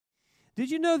Did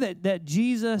you know that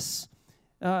Jesus,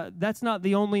 that's not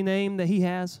the only name that he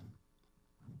has?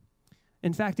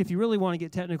 In fact, if you really want to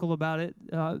get technical about it,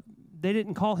 they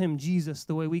didn't call him Jesus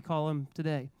the way we call him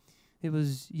today. It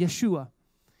was Yeshua.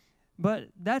 But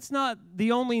that's not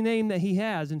the only name that he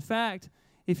has. In fact,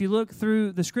 if you look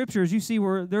through the scriptures, you see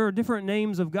where there are different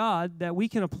names of God that we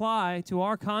can apply to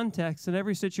our context in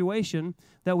every situation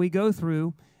that we go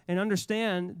through, and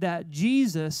understand that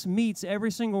Jesus meets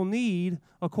every single need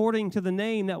according to the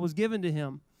name that was given to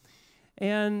him.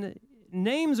 And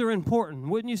names are important,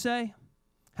 wouldn't you say?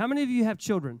 How many of you have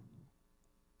children?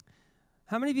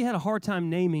 How many of you had a hard time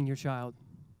naming your child?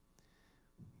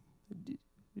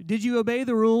 Did you obey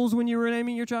the rules when you were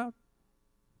naming your child?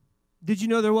 Did you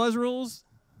know there was rules?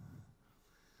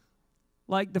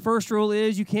 Like the first rule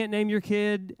is you can't name your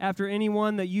kid after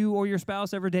anyone that you or your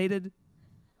spouse ever dated.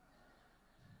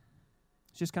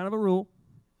 It's just kind of a rule.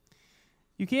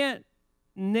 You can't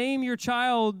name your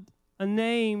child a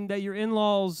name that your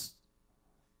in-laws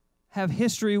have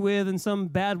history with in some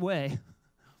bad way.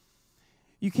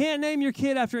 You can't name your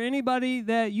kid after anybody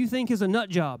that you think is a nut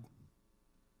job.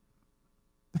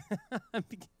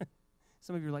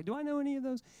 Some of you are like, do I know any of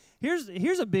those?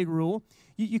 Here's a big rule.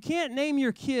 You can't name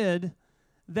your kid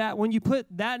that when you put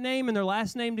that name and their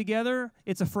last name together,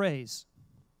 it's a phrase.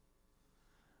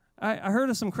 I heard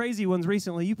of some crazy ones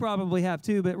recently. You probably have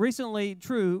too, but recently,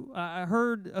 I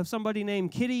heard of somebody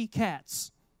named Kitty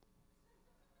Katz.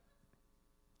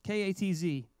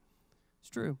 K-A-T-Z. It's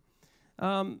true.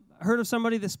 I heard of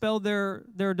somebody that spelled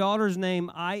their daughter's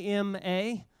name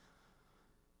I-M-A.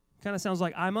 Kind of sounds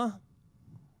like Ima.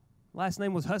 Last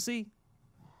name was Hussey.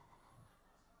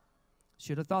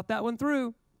 Should have thought that one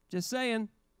through. Just saying.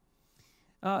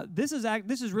 This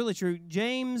is really true.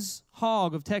 James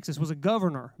Hogg of Texas was a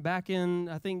governor back in,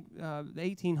 I think, the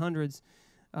 1800s.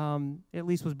 At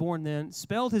least was born then.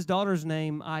 Spelled his daughter's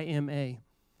name I-M-A.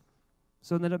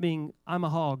 So it ended up being I'm a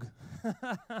hog.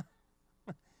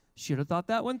 Should have thought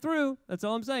that one through. That's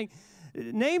all I'm saying.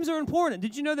 Names are important.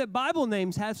 Did you know that Bible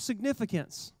names have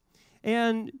significance?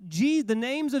 And the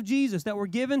names of Jesus that were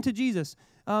given to Jesus,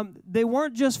 they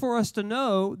weren't just for us to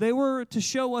know. They were to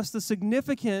show us the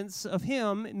significance of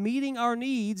him meeting our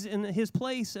needs in his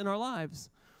place in our lives.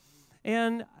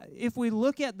 And if we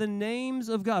look at the names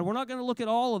of God, we're not going to look at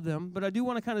all of them, but I do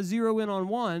want to kind of zero in on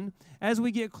one. As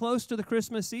we get close to the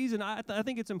Christmas season, I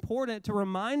think it's important to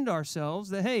remind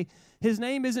ourselves that, hey, his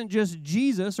name isn't just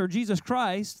Jesus or Jesus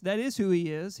Christ. That is who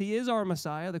he is. He is our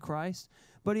Messiah, the Christ.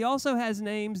 But he also has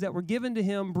names that were given to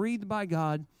him, breathed by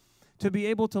God, to be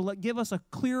able to give us a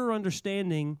clearer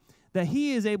understanding that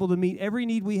he is able to meet every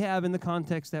need we have in the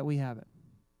context that we have it.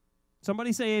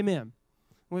 Somebody say amen.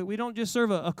 We don't just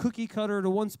serve a cookie cutter to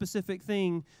one specific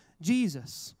thing,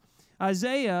 Jesus.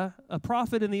 Isaiah, a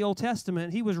prophet in the Old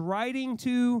Testament, he was writing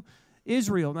to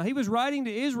Israel. Now, he was writing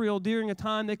to Israel during a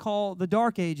time they call the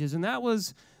Dark Ages, and that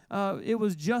was it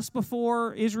was just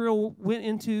before Israel went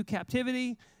into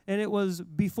captivity, and it was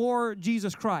before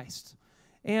Jesus Christ.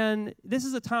 And this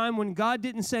is a time when God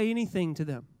didn't say anything to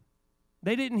them.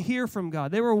 They didn't hear from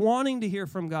God. They were wanting to hear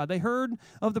from God. They heard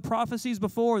of the prophecies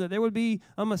before that there would be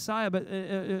a Messiah, but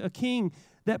a king.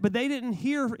 But they didn't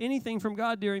hear anything from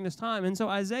God during this time. And so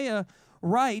Isaiah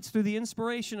writes through the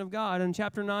inspiration of God in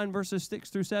chapter 9, verses 6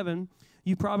 through 7.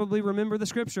 You probably remember the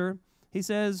scripture. He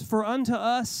says, "For unto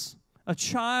us a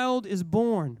child is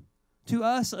born, to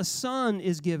us a son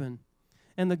is given,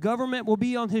 and the government will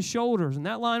be on his shoulders." And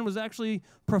that line was actually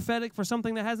prophetic for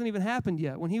something that hasn't even happened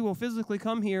yet, when he will physically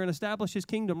come here and establish his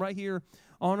kingdom right here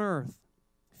on earth.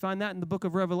 You find that in the book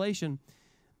of Revelation.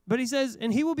 But he says,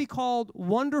 "And he will be called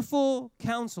Wonderful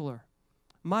Counselor,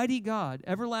 Mighty God,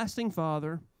 Everlasting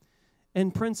Father,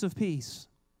 and Prince of Peace."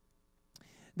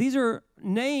 These are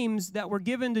names that were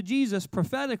given to Jesus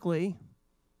prophetically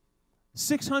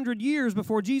 600 years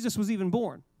before Jesus was even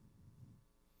born.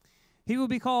 He will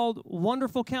be called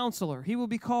Wonderful Counselor. He will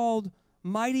be called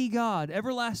Mighty God,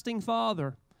 Everlasting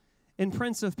Father, and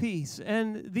Prince of Peace.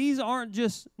 And these aren't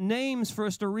just names for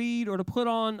us to read or to put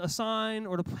on a sign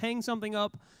or to hang something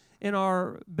up in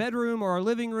our bedroom or our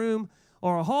living room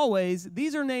or our hallways.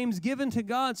 These are names given to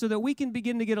God so that we can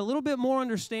begin to get a little bit more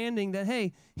understanding that,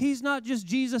 hey, he's not just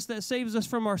Jesus that saves us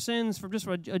from our sins from just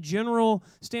a general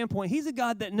standpoint. He's a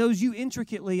God that knows you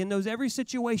intricately and knows every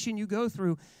situation you go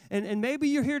through. And maybe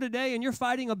you're here today and you're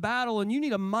fighting a battle and you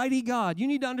need a mighty God. You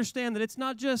need to understand that it's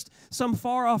not just some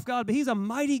far-off God, but he's a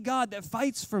mighty God that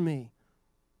fights for me.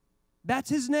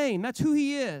 That's his name. That's who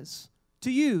he is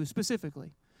to you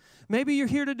specifically. Maybe you're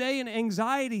here today and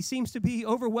anxiety seems to be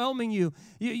overwhelming you.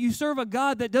 You serve a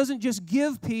God that doesn't just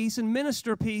give peace and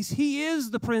minister peace. He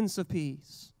is the Prince of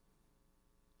Peace.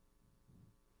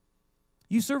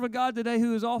 You serve a God today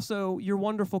who is also your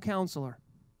wonderful counselor.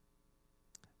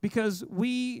 Because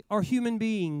we are human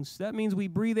beings. That means we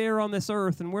breathe air on this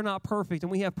earth, and we're not perfect,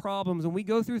 and we have problems, and we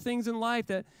go through things in life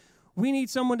that we need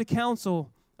someone to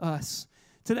counsel us.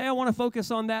 Today I want to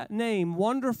focus on that name,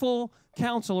 Wonderful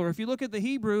Counselor. If you look at the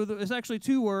Hebrew, there's actually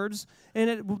two words,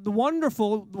 and the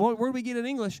wonderful, the word we get in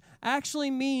English,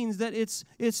 actually means that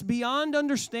it's beyond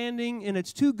understanding, and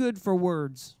it's too good for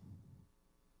words.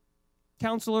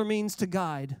 Counselor means to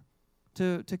guide,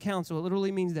 to counsel. It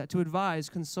literally means that, to advise,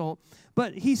 consult.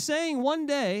 But he's saying one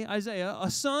day, Isaiah,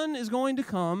 a son is going to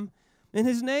come, and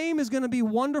his name is going to be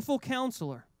Wonderful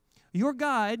Counselor. Your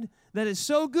guide that is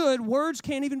so good, words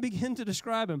can't even begin to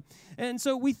describe him. And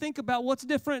so we think about what's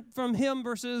different from him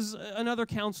versus another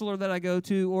counselor that I go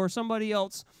to or somebody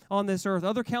else on this earth.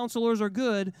 Other counselors are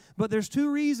good, but there's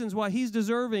two reasons why he's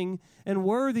deserving and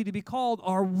worthy to be called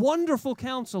our wonderful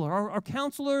counselor, our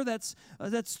counselor that's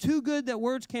too good that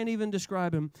words can't even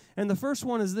describe him. And the first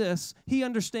one is this: he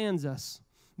understands us.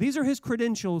 These are his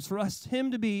credentials for him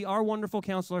to be our wonderful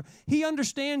counselor. He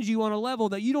understands you on a level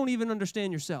that you don't even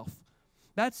understand yourself.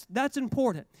 That's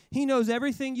important. He knows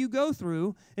everything you go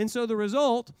through, and so the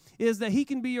result is that he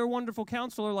can be your wonderful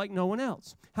counselor like no one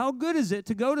else. How good is it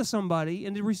to go to somebody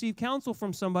and to receive counsel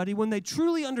from somebody when they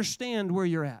truly understand where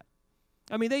you're at?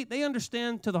 I mean, they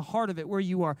understand to the heart of it where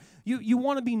you are. You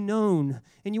want to be known,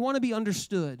 and you want to be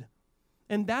understood.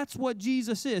 And that's what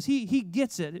Jesus is. He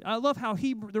gets it. I love how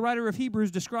the writer of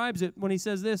Hebrews describes it when he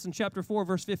says this in chapter 4,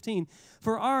 verse 15.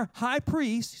 For our high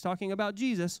priest, he's talking about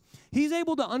Jesus, he's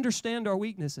able to understand our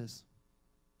weaknesses.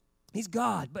 He's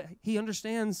God, but he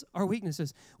understands our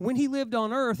weaknesses. When he lived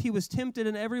on earth, he was tempted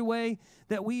in every way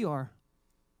that we are,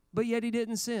 but yet he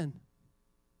didn't sin.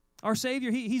 Our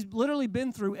Savior, he's literally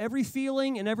been through every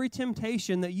feeling and every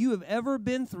temptation that you have ever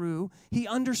been through. He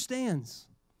understands.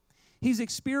 He's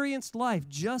experienced life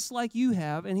just like you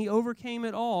have, and he overcame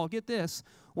it all, get this,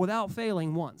 without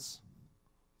failing once.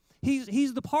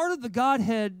 He's the part of the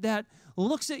Godhead that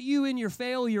looks at you in your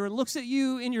failure and looks at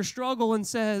you in your struggle and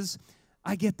says,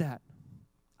 I get that.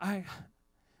 I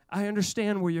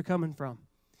understand where you're coming from.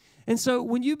 And so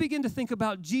when you begin to think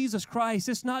about Jesus Christ,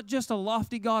 it's not just a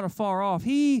lofty God afar off.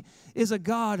 He is a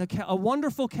God, a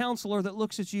wonderful counselor that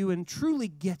looks at you and truly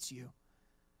gets you.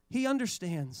 He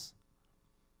understands.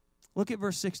 Look at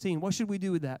verse 16. What should we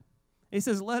do with that? It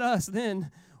says, let us then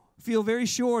feel very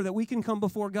sure that we can come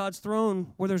before God's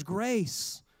throne where there's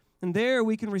grace. And there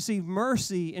we can receive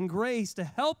mercy and grace to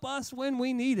help us when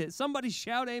we need it. Somebody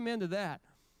shout amen to that.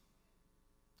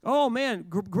 Oh, man,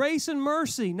 grace and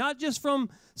mercy, not just from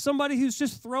somebody who's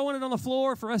just throwing it on the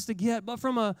floor for us to get, but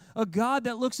from a God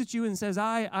that looks at you and says,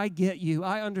 I get you.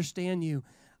 I understand you.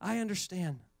 I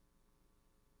understand.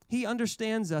 He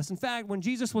understands us. In fact, when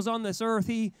Jesus was on this earth,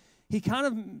 he kind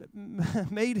of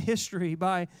made history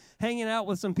by hanging out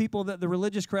with some people that the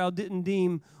religious crowd didn't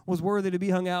deem was worthy to be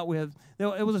hung out with.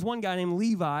 It was this one guy named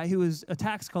Levi who was a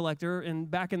tax collector,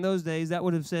 and back in those days, that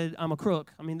would have said, I'm a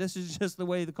crook. I mean, this is just the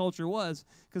way the culture was,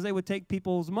 because they would take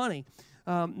people's money,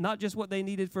 not just what they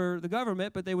needed for the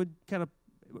government, but they would kind of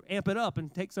amp it up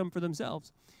and take some for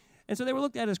themselves. And so they were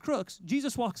looked at as crooks.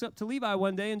 Jesus walks up to Levi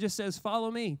one day and just says, follow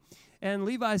me. And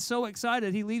Levi's so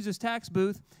excited, he leaves his tax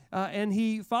booth, and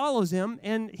he follows him,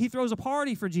 and he throws a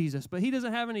party for Jesus. But he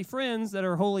doesn't have any friends that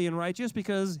are holy and righteous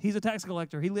because he's a tax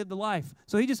collector. He lived a life.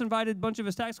 So he just invited a bunch of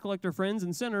his tax collector friends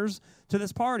and sinners to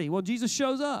this party. Well, Jesus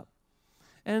shows up.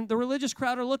 And the religious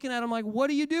crowd are looking at him like, what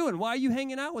are you doing? Why are you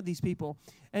hanging out with these people?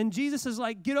 And Jesus is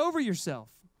like, get over yourself.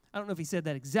 I don't know if he said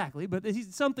that exactly, but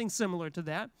he's something similar to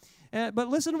that. But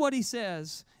listen to what he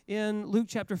says in Luke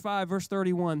chapter 5, verse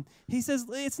 31. He says,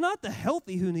 it's not the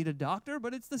healthy who need a doctor,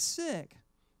 but it's the sick.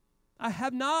 I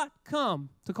have not come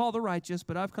to call the righteous,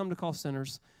 but I've come to call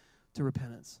sinners to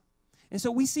repentance. And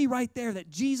so we see right there that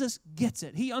Jesus gets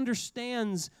it. He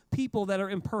understands people that are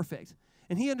imperfect,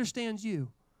 and he understands you.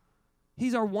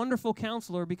 He's our wonderful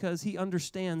counselor because he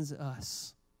understands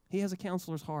us. He has a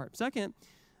counselor's heart. Second,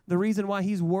 the reason why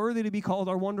he's worthy to be called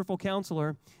our wonderful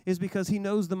counselor is because he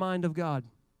knows the mind of God.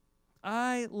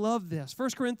 I love this.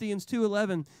 1 Corinthians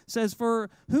 2:11 says,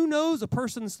 for who knows a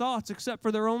person's thoughts except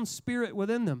for their own spirit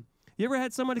within them? You ever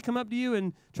had somebody come up to you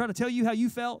and try to tell you how you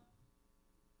felt?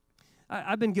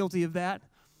 I've been guilty of that.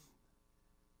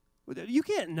 You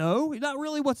can't know. Not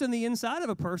really what's in the inside of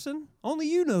a person. Only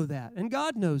you know that, and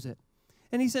God knows it.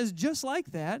 And he says, just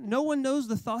like that, no one knows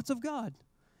the thoughts of God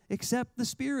except the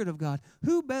Spirit of God.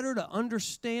 Who better to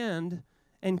understand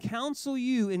and counsel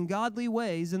you in godly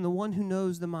ways than the one who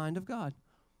knows the mind of God?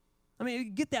 I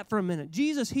mean, get that for a minute.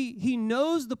 Jesus, he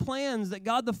knows the plans that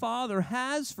God the Father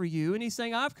has for you, and he's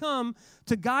saying, I've come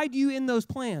to guide you in those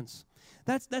plans.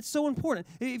 That's so important.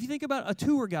 If you think about a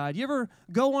tour guide, you ever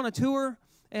go on a tour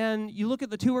and you look at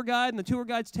the tour guide and the tour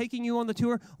guide's taking you on the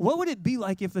tour? What would it be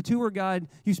like if the tour guide,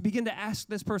 you begin to ask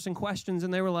this person questions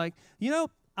and they were like,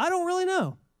 I don't really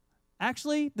know.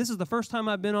 Actually, this is the first time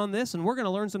I've been on this, and we're going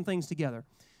to learn some things together.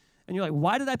 And you're like,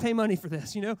 why did I pay money for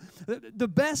this? The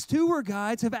best tour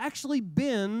guides have actually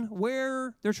been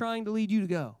where they're trying to lead you to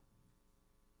go.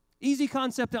 Easy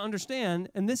concept to understand,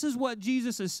 and this is what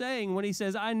Jesus is saying when he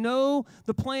says, I know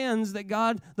the plans that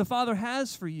God the Father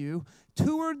has for you.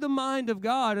 Toward the mind of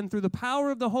God and through the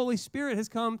power of the Holy Spirit has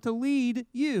come to lead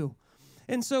you.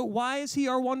 And so why is he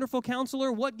our wonderful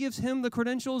counselor? What gives him the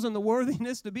credentials and the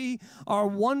worthiness to be our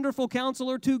wonderful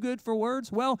counselor, too good for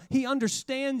words? Well, he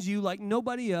understands you like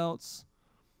nobody else,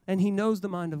 and he knows the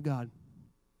mind of God.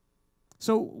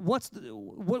 So what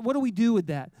do we do with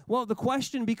that? Well, the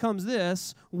question becomes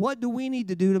this: what do we need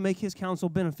to do to make his counsel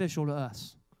beneficial to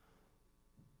us?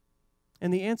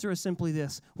 And the answer is simply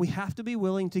this: we have to be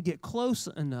willing to get close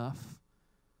enough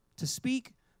to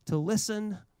speak, to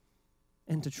listen,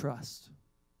 and to trust.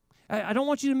 I don't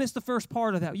want you to miss the first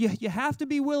part of that. You have to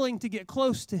be willing to get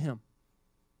close to him.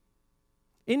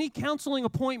 Any counseling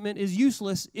appointment is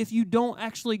useless if you don't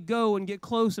actually go and get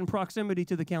close in proximity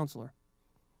to the counselor.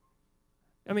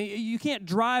 I mean, you can't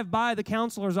drive by the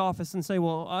counselor's office and say,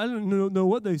 well, I don't know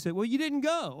what they said. Well, you didn't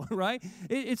go, right?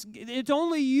 It's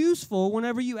only useful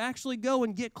whenever you actually go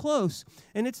and get close.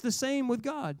 And it's the same with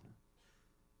God.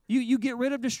 You get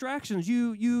rid of distractions.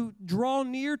 You draw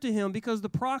near to him because the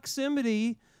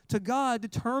proximity to God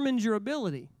determines your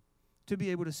ability to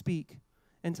be able to speak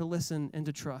and to listen and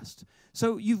to trust.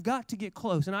 So you've got to get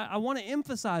close. And I want to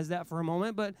emphasize that for a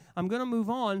moment, but I'm going to move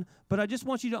on. But I just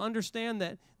want you to understand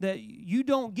that you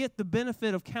don't get the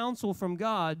benefit of counsel from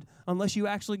God unless you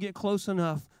actually get close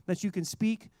enough that you can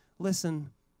speak, listen,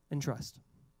 and trust.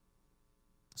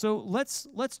 So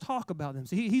let's talk about them.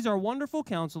 So he's our wonderful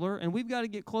counselor, and we've got to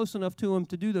get close enough to him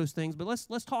to do those things. But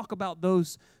let's talk about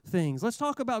those things. Let's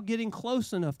talk about getting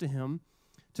close enough to him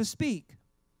to speak,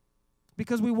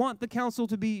 because we want the counsel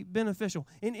to be beneficial.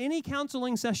 In any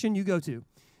counseling session you go to,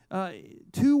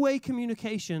 two-way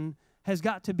communication has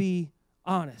got to be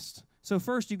honest. So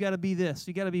first, you've got to be this.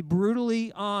 You've got to be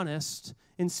brutally honest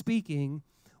in speaking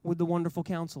with the wonderful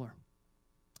counselor.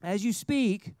 As you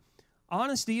speak,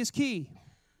 honesty is key.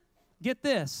 Get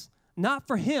this, not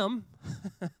for him,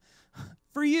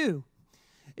 for you.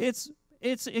 It's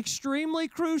extremely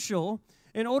crucial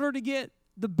in order to get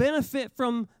the benefit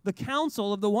from the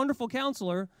counsel of the wonderful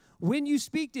counselor when you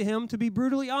speak to him to be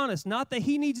brutally honest. Not that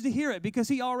he needs to hear it, because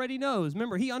he already knows.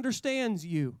 Remember, he understands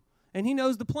you, and he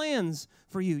knows the plans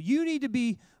for you. You need to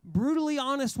be brutally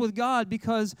honest with God,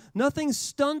 because nothing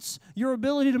stunts your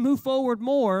ability to move forward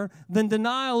more than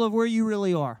denial of where you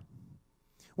really are.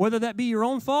 Whether that be your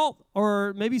own fault,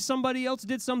 or maybe somebody else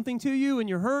did something to you and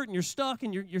you're hurt and you're stuck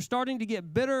and you're starting to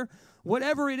get bitter.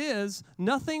 Whatever it is,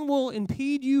 nothing will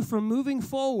impede you from moving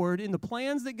forward in the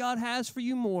plans that God has for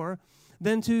you more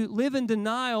than to live in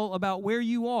denial about where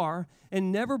you are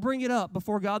and never bring it up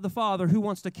before God the Father, who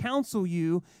wants to counsel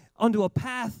you onto a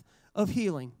path of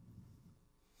healing.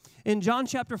 In John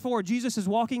chapter 4, Jesus is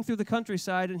walking through the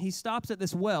countryside, and he stops at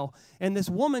this well. And this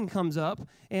woman comes up,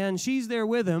 and she's there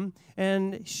with him.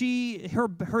 And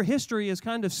her history is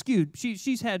kind of skewed.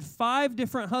 She's had 5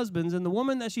 different husbands, and the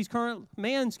woman that she's currently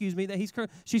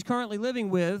living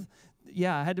with,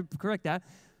 I had to correct that,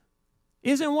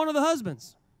 isn't one of the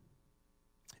husbands.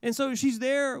 And so she's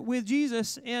there with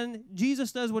Jesus, and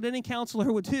Jesus does what any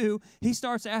counselor would do. He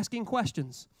starts asking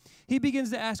questions. He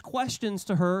begins to ask questions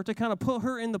to her to kind of put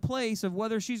her in the place of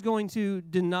whether she's going to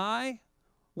deny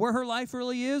where her life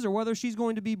really is or whether she's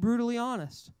going to be brutally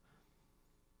honest.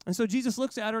 And so Jesus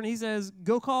looks at her and he says,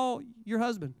 go call your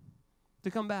husband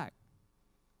to come back.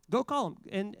 Go call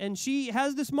him. And she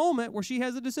has this moment where she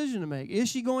has a decision to make. Is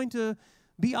she going to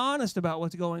be honest about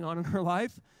what's going on in her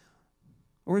life,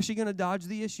 or is she going to dodge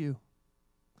the issue?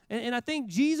 And I think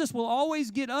Jesus will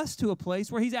always get us to a place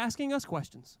where he's asking us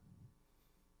questions.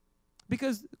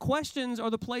 Because questions are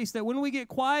the place that when we get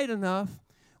quiet enough,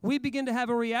 we begin to have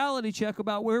a reality check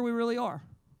about where we really are.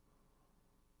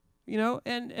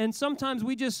 And sometimes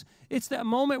it's that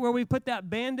moment where we put that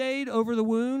Band-Aid over the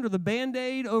wound, or the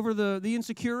Band-Aid over the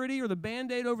insecurity, or the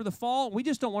Band-Aid over the fault. We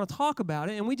just don't want to talk about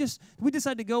it, and we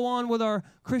decide to go on with our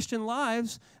Christian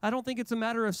lives. I don't think it's a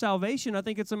matter of salvation. I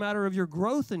think it's a matter of your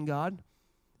growth in God.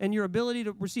 and your ability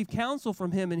to receive counsel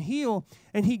from him and heal.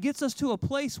 And he gets us to a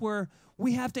place where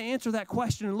we have to answer that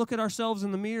question and look at ourselves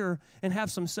in the mirror and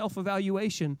have some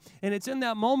self-evaluation. And it's in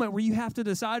that moment where you have to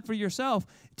decide for yourself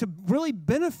to really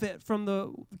benefit from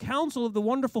the counsel of the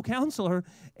wonderful counselor.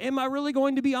 Am I really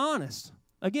going to be honest?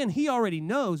 Again, he already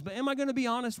knows, but am I going to be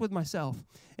honest with myself?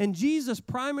 And Jesus'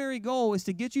 primary goal is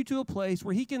to get you to a place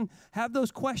where he can have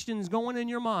those questions going in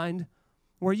your mind,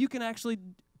 where you can actually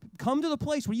come to the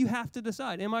place where you have to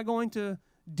decide, am I going to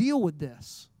deal with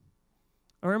this?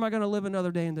 Or am I going to live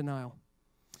another day in denial?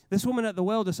 This woman at the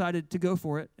well decided to go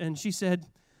for it, and she said,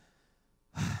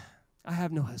 I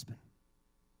have no husband.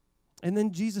 And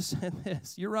then Jesus said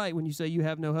this, you're right when you say you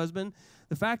have no husband.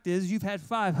 The fact is you've had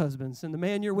 5 husbands, and the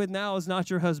man you're with now is not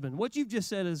your husband. What you've just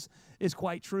said is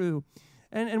quite true.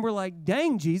 And we're like,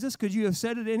 dang, Jesus, could you have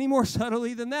said it any more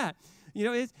subtly than that? You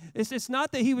know, it's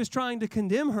not that he was trying to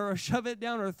condemn her or shove it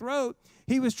down her throat.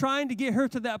 He was trying to get her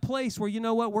to that place where, you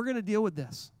know what, we're going to deal with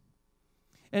this.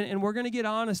 And we're going to get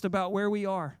honest about where we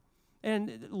are.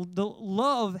 And the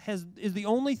love is the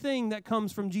only thing that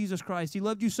comes from Jesus Christ. He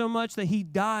loved you so much that he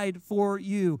died for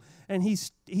you. And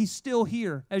he's still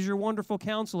here as your wonderful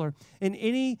counselor. And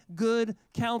any good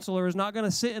counselor is not going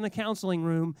to sit in a counseling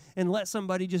room and let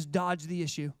somebody just dodge the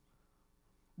issue.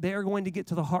 They are going to get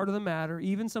to the heart of the matter,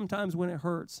 even sometimes when it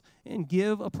hurts, and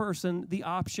give a person the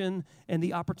option and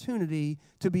the opportunity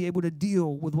to be able to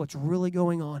deal with what's really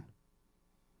going on.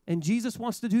 And Jesus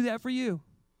wants to do that for you.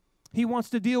 He wants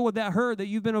to deal with that hurt that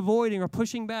you've been avoiding or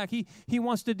pushing back. He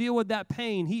wants to deal with that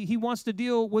pain. He wants to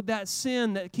deal with that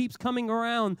sin that keeps coming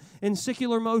around in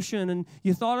circular motion, and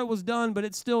you thought it was done, but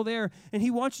it's still there. And he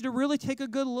wants you to really take a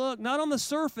good look, not on the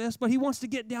surface, but he wants to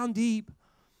get down deep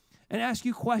and ask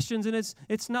you questions. And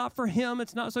it's not for him.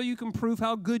 It's not so you can prove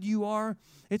how good you are.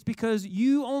 It's because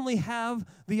you only have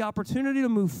the opportunity to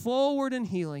move forward in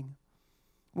healing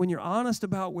when you're honest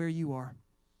about where you are.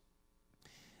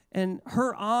 And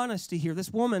her honesty here,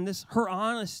 this woman, her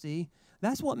honesty,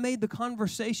 that's what made the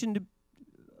conversation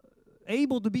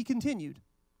able to be continued.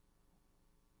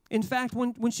 In fact,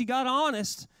 when she got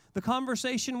honest, the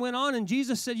conversation went on, and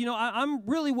Jesus said, you know, I'm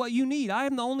really what you need. I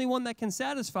am the only one that can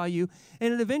satisfy you.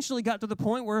 And it eventually got to the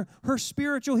point where her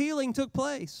spiritual healing took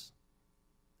place.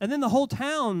 And then the whole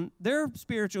town, their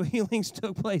spiritual healings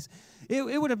took place.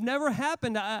 It would have never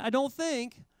happened, I don't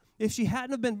think, if she hadn't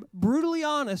have been brutally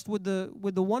honest with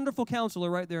the wonderful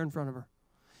counselor right there in front of her.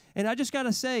 And I just got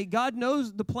to say, God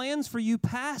knows the plans for you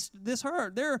past this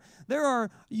hurt.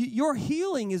 Your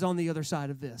healing is on the other side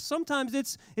of this. Sometimes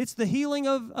it's the healing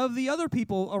of the other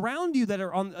people around you that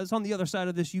are on the other side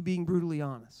of this, you being brutally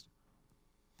honest.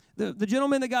 The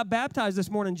gentleman that got baptized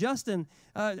this morning, Justin,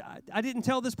 I didn't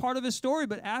tell this part of his story,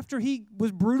 but after he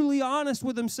was brutally honest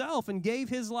with himself and gave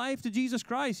his life to Jesus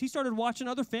Christ, he started watching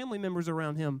other family members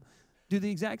around him do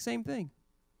the exact same thing.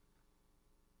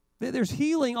 There's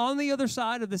healing on the other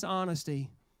side of this honesty.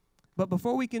 But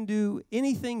before we can do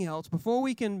anything else, before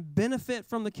we can benefit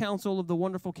from the counsel of the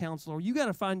wonderful counselor, you got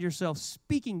to find yourself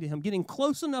speaking to him, getting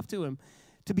close enough to him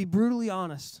to be brutally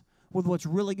honest with what's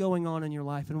really going on in your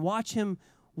life and watch him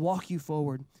walk you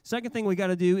forward. Second thing we got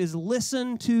to do is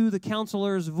listen to the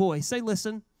counselor's voice. Say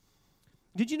listen.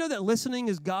 Did you know that listening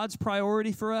is God's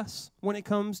priority for us when it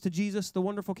comes to Jesus, the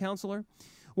wonderful counselor?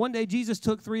 One day, Jesus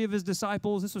took 3 of his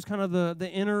disciples. This was kind of the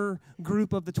inner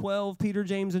group of the 12, Peter,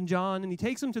 James, and John, and he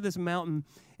takes them to this mountain.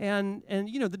 And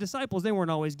you know, the disciples, they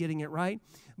weren't always getting it right.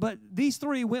 But these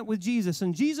 3 went with Jesus,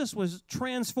 and Jesus was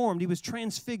transformed. He was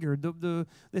transfigured.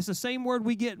 It's the same word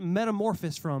we get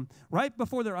metamorphosis from, right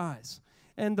before their eyes.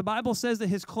 And the Bible says that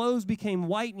his clothes became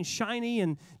white and shiny,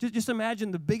 and just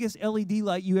imagine the biggest LED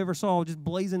light you ever saw just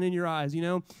blazing in your eyes, you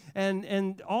know.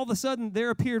 And all of a sudden there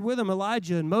appeared with him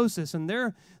Elijah and Moses, and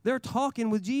they're talking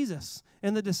with Jesus.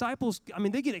 And the disciples, I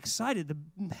mean, they get excited.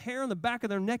 The hair on the back of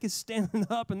their neck is standing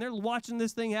up, and they're watching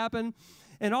this thing happen.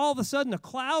 And all of a sudden a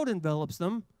cloud envelops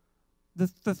them. The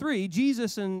 3,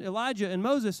 Jesus and Elijah and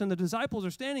Moses, and the disciples are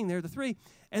standing there, the 3,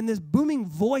 and this booming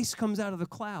voice comes out of the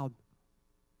cloud.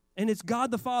 And it's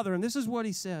God the Father, and this is what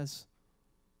he says.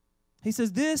 He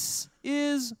says, "This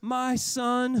is my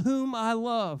Son whom I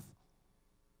love.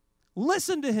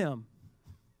 Listen to him."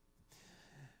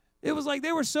 It was like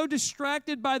they were so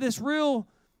distracted by this real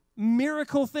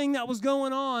miracle thing that was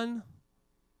going on,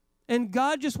 and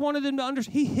God just wanted them to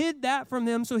understand. He hid that from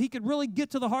them so he could really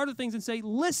get to the heart of things and say,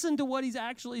 listen to what he's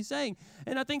actually saying.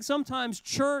 And I think sometimes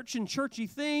church and churchy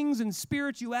things and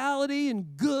spirituality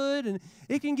and good, and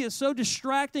it can get so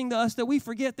distracting to us that we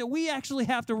forget that we actually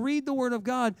have to read the Word of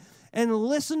God and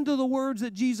listen to the words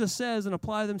that Jesus says and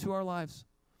apply them to our lives.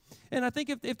 And I think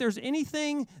if there's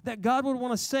anything that God would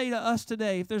want to say to us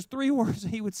today, if there's 3 words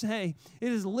he would say,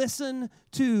 it is listen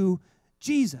to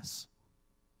Jesus.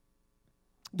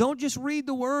 Don't just read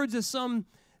the words as some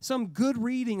good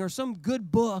reading or some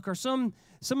good book or some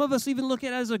of us even look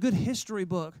at it as a good history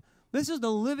book. This is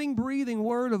the living, breathing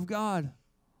Word of God.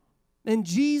 And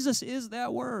Jesus is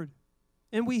that Word.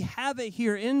 And we have it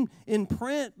here in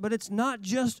print, but it's not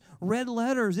just red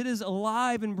letters. It is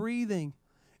alive and breathing.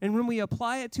 And when we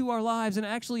apply it to our lives and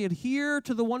actually adhere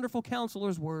to the wonderful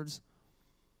counselor's words,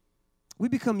 we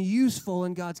become useful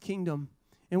in God's kingdom.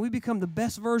 And we become the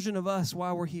best version of us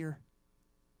while we're here.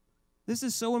 This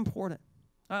is so important.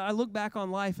 I look back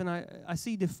on life and I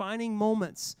see defining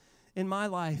moments in my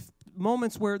life,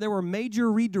 moments where there were major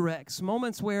redirects,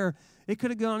 moments where it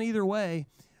could have gone either way.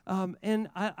 And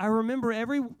I remember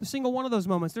every single one of those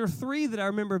moments. There are 3 that I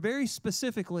remember very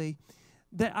specifically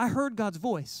that I heard God's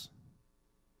voice.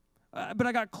 But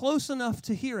I got close enough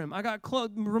to hear him. I got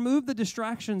removed the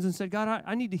distractions and said, God,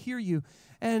 I need to hear you.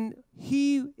 And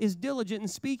he is diligent in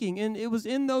speaking. And it was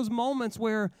in those moments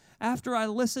where after I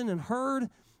listened and heard,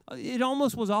 it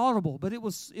almost was audible, but it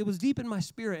was deep in my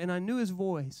spirit, and I knew his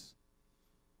voice.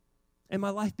 And my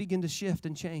life began to shift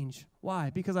and change. Why?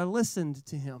 Because I listened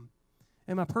to him.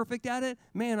 Am I perfect at it?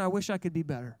 Man, I wish I could be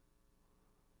better.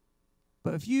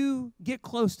 But if you get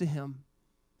close to him,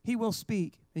 he will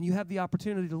speak, and you have the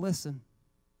opportunity to listen.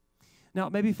 Now,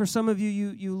 maybe for some of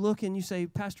you look and you say,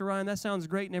 Pastor Ryan, that sounds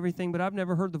great and everything, but I've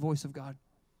never heard the voice of God.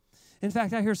 In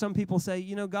fact, I hear some people say,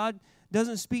 God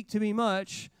doesn't speak to me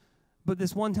much, but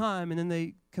this one time, and then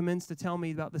they commence to tell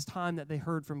me about this time that they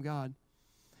heard from God.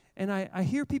 And I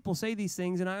hear people say these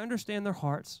things, and I understand their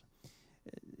hearts.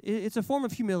 It's a form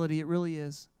of humility, it really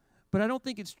is. But I don't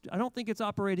think it's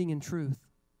operating in truth.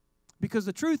 Because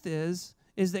the truth is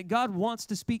that God wants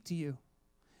to speak to you.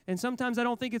 And sometimes I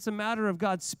don't think it's a matter of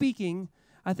God speaking.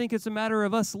 I think it's a matter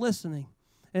of us listening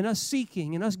and us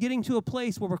seeking and us getting to a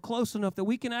place where we're close enough that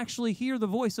we can actually hear the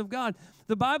voice of God.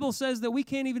 The Bible says that we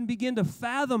can't even begin to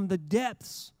fathom the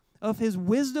depths of his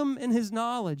wisdom and his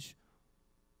knowledge.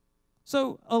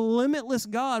 So a limitless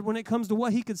God, when it comes to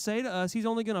what he could say to us, he's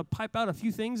only going to pipe out a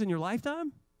few things in your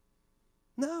lifetime?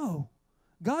 No.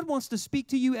 God wants to speak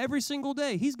to you every single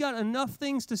day. He's got enough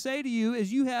things to say to you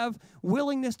as you have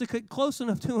willingness to get close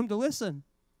enough to him to listen.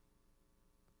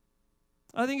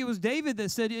 I think it was David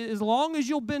that said, as long as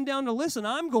you'll bend down to listen,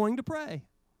 I'm going to pray.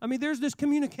 I mean, there's this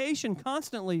communication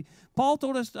constantly. Paul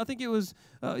told us, I think it was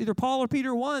either Paul or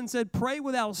Peter 1, said, pray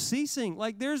without ceasing.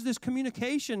 Like there's this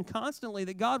communication constantly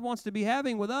that God wants to be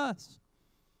having with us.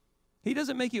 He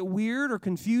doesn't make it weird or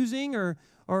confusing or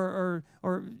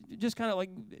just kind of like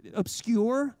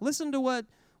obscure. Listen to what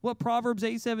Proverbs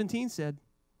 8:17 said.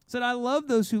 It said, I love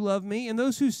those who love me, and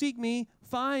those who seek me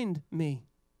find me.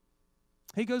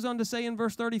 He goes on to say in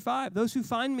verse 35, those who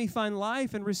find me find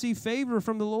life and receive favor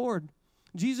from the Lord.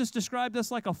 Jesus described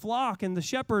us like a flock, and the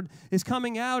shepherd is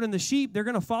coming out, and the sheep, they're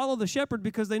going to follow the shepherd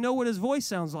because they know what his voice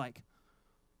sounds like.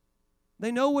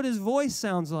 They know what his voice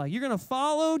sounds like. You're going to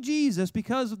follow Jesus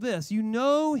because of this. You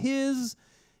know his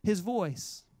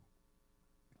voice.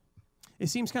 It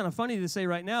seems kind of funny to say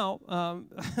right now,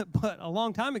 but a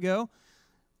long time ago,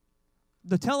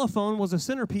 the telephone was a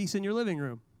centerpiece in your living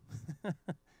room.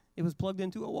 It was plugged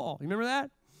into a wall. You remember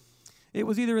that? It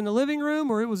was either in the living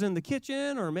room or it was in the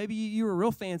kitchen, or maybe you were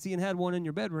real fancy and had one in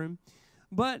your bedroom.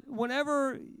 But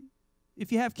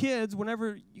if you have kids,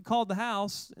 whenever you called the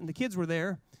house and the kids were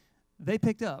there, they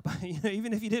picked up.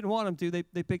 Even if you didn't want them to,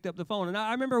 they picked up the phone. And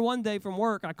I remember one day from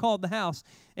work, I called the house,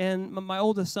 and my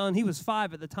oldest son, he was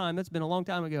 5 at the time. That's been a long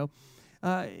time ago.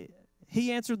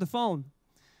 He answered the phone.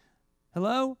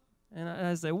 Hello? And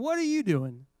I said, what are you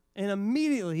doing? And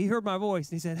immediately he heard my voice,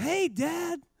 and he said, hey,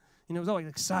 Dad. And it was always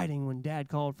exciting when Dad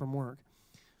called from work.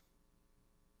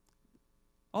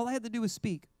 All I had to do was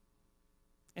speak.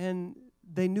 And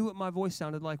they knew what my voice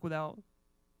sounded like without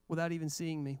even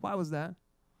seeing me. Why was that?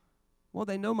 Well,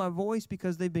 they know my voice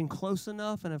because they've been close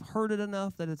enough and have heard it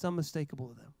enough that it's unmistakable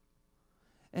to them.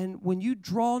 And when you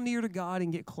draw near to God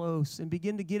and get close and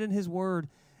begin to get in his word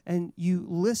and you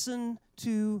listen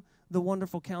to the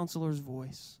wonderful counselor's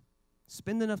voice,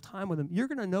 spend enough time with him, you're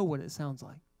going to know what it sounds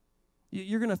like.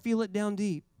 You're going to feel it down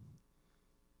deep.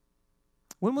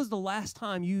 When was the last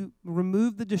time you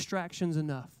removed the distractions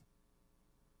enough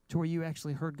to where you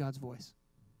actually heard God's voice?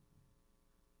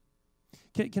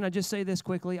 Can I just say this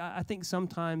quickly? I think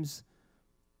sometimes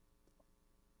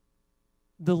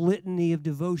the litany of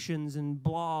devotions and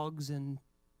blogs and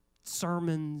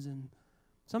sermons, and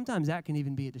sometimes that can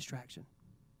even be a distraction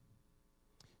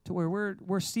to where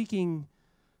we're seeking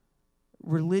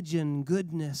religion,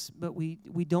 goodness, but we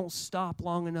don't stop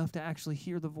long enough to actually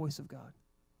hear the voice of God.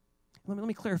 Let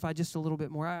me clarify just a little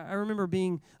bit more. I remember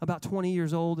being about 20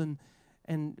 years old,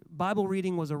 and Bible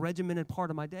reading was a regimented part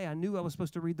of my day. I knew I was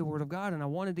supposed to read the Word of God, and I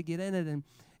wanted to get in it.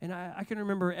 And I can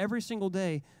remember every single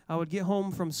day I would get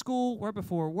home from school right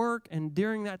before work, and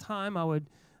during that time I would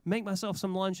make myself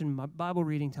some lunch and my Bible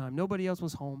reading time. Nobody else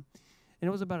was home. And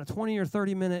it was about a 20 or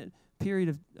 30-minute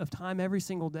period of time every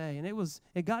single day. And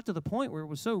it got to the point where it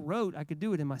was so rote I could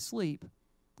do it in my sleep.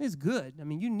 It's good. I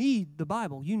mean, you need the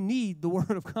Bible. You need the Word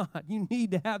of God. You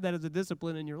need to have that as a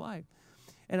discipline in your life.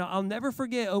 And I'll never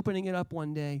forget opening it up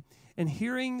one day and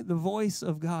hearing the voice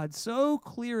of God so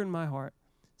clear in my heart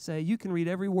say, you can read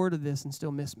every word of this and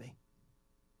still miss me.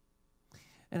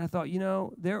 And I thought,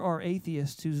 there are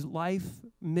atheists whose life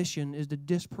mission is to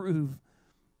disprove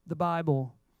the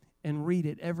Bible and read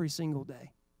it every single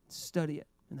day, study it,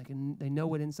 and they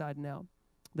know it inside and out.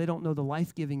 They don't know the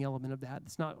life-giving element of that.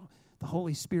 It's not the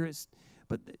Holy Spirit's,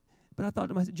 but I thought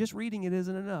to myself, just reading it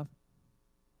isn't enough.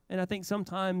 And I think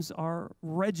sometimes our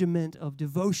regiment of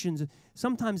devotions,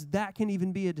 sometimes that can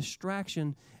even be a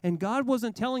distraction. And God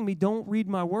wasn't telling me, don't read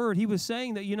my word. He was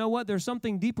saying that, you know what, there's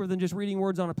something deeper than just reading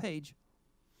words on a page.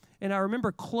 And I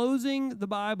remember closing the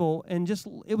Bible, and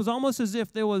it was almost as if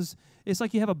it's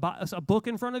like you have a book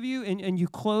in front of you, and you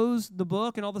close the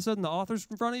book, and all of a sudden the author's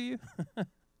in front of you.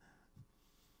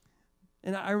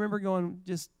 And I remember going,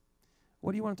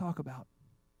 what do you want to talk about?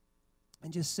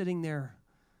 And just sitting there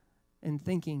and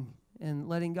thinking and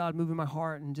letting God move in my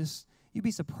heart, and you'd be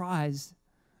surprised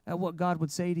at what God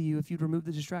would say to you if you'd remove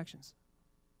the distractions.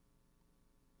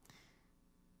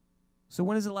 So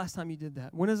when is the last time you did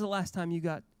that? When is the last time you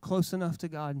got close enough to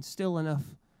God and still enough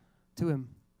to Him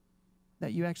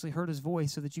that you actually heard His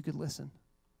voice so that you could listen?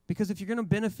 Because if you're going to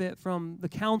benefit from the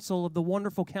counsel of the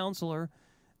wonderful counselor,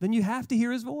 then you have to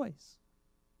hear His voice.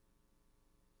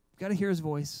 You've got to hear His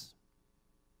voice.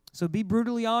 So be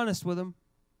brutally honest with Him.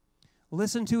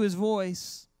 Listen to His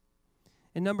voice.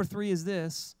 And number 3 is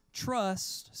this: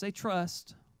 trust. Say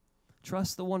trust.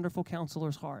 Trust the wonderful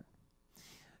counselor's heart.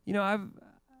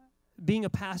 Being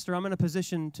a pastor, I'm in a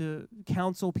position to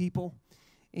counsel people,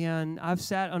 and I've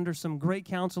sat under some great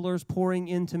counselors pouring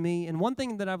into me. And one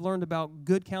thing that I've learned about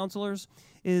good counselors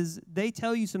is they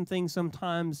tell you some things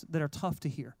sometimes that are tough to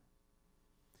hear.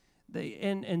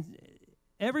 And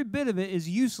every bit of it is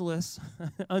useless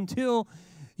until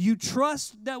you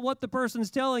trust that what the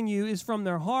person's telling you is from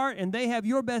their heart and they have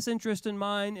your best interest in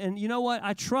mind. And you know what?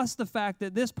 I trust the fact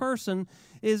that this person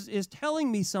is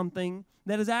telling me something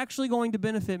that is actually going to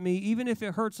benefit me, even if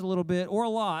it hurts a little bit or a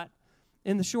lot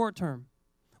in the short term.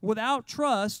 Without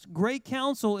trust, great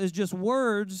counsel is just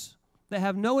words that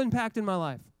have no impact in my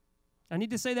life. I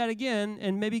need to say that again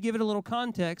and maybe give it a little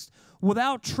context.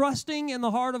 Without trusting in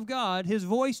the heart of God, His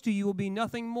voice to you will be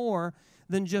nothing more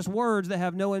than just words that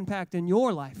have no impact in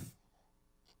your life.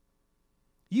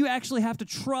 You actually have to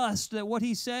trust that what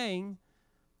He's saying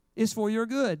is for your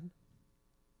good.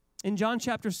 In John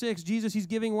chapter 6, Jesus, He's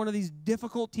giving one of these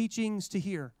difficult teachings to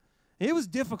hear. It was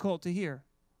difficult to hear.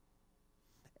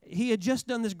 He had just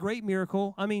done this great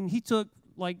miracle. I mean, He took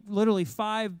literally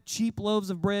 5 cheap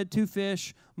loaves of bread, 2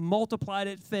 fish, multiplied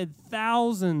it, fed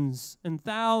thousands and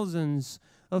thousands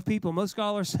of people. Most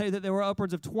scholars say that there were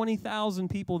upwards of 20,000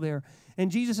 people there. And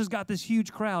Jesus has got this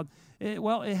huge crowd.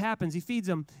 It happens. He feeds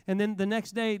them. And then the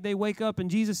next day they wake up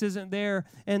and Jesus isn't there,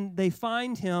 and they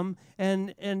find Him,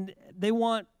 and they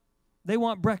want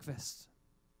breakfast.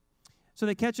 So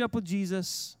they catch up with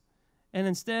Jesus, and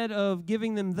instead of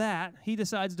giving them that, He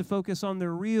decides to focus on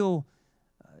their real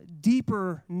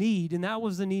deeper need, and that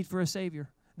was the need for a Savior.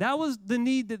 That was the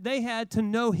need that they had to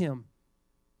know Him.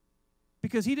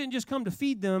 Because He didn't just come to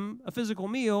feed them a physical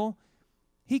meal.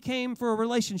 He came for a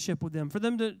relationship with them, for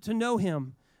them to know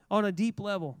Him on a deep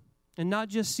level, and not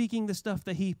just seeking the stuff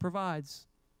that He provides.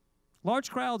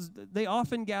 Large crowds, they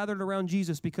often gathered around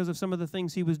Jesus because of some of the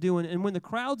things He was doing. And when the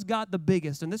crowds got the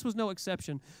biggest, and this was no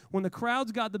exception, when the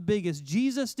crowds got the biggest,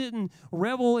 Jesus didn't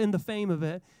revel in the fame of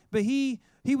it, but He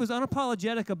was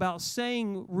unapologetic about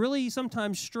saying really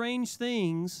sometimes strange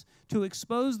things to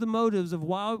expose the motives of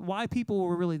why people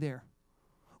were really there.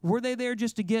 Were they there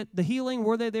just to get the healing?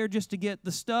 Were they there just to get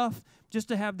the stuff, just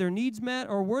to have their needs met?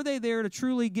 Or were they there to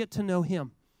truly get to know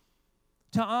Him,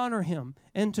 to honor Him,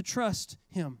 and to trust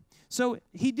Him? So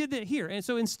He did that here. And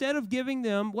so instead of giving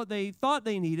them what they thought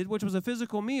they needed, which was a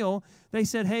physical meal, they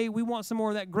said, hey, we want some more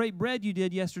of that great bread you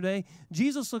did yesterday.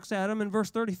 Jesus looks at them in verse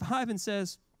 35 and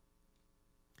says,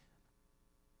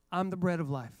 I'm the bread of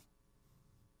life.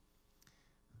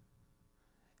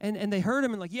 And they heard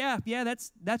him and like, yeah,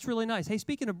 that's really nice. Hey,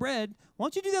 speaking of bread, why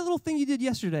don't you do that little thing you did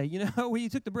yesterday, where you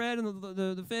took the bread and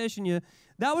the fish and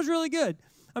that was really good.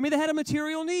 I mean, they had a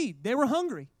material need. They were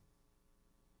hungry.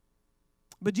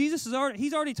 But Jesus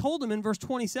he's already told them in verse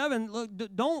 27, look,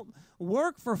 don't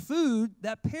work for food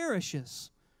that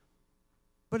perishes,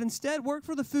 but instead work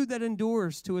for the food that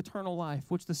endures to eternal life,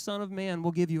 which the Son of Man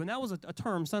will give you. And that was a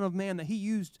term, Son of Man, that he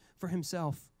used for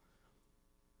himself.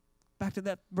 Back to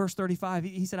that verse 35,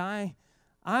 he said,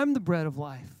 I'm the bread of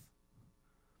life.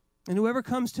 And whoever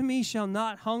comes to me shall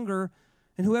not hunger,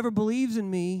 and whoever believes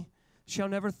in me shall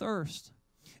never thirst.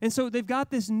 And so they've got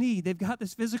this need. They've got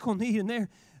this physical need, and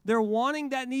they're wanting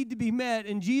that need to be met,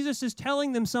 and Jesus is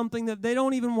telling them something that they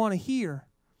don't even want to hear.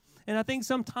 And I think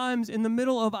sometimes in the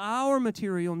middle of our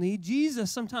material need,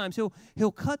 Jesus sometimes,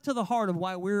 he'll cut to the heart of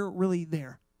why we're really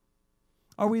there.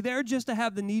 Are we there just to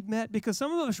have the need met? Because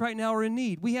some of us right now are in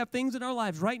need. We have things in our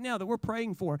lives right now that we're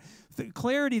praying for.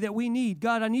 Clarity that we need.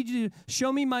 God, I need you to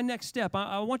show me my next step.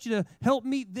 I want you to help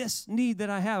meet this need that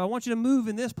I have. I want you to move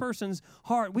in this person's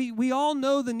heart. We all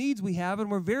know the needs we have, and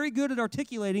we're very good at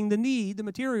articulating the need, the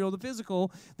material, the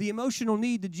physical, the emotional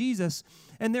need to Jesus.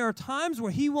 And there are times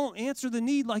where he won't answer the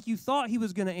need like you thought he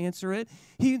was going to answer it.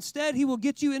 Instead, he will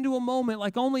get you into a moment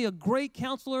like only a great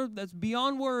counselor that's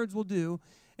beyond words will do.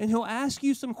 And he'll ask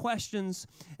you some questions,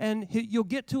 and you'll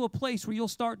get to a place where you'll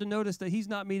start to notice that he's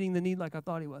not meeting the need like I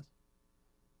thought he was.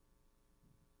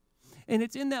 And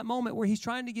it's in that moment where he's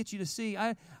trying to get you to see,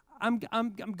 I'm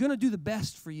going to do the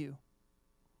best for you.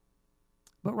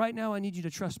 But right now, I need you to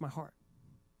trust my heart.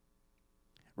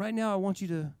 Right now, I want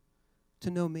you to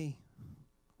know me.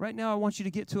 Right now, I want you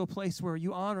to get to a place where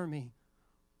you honor me.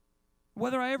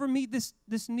 Whether I ever meet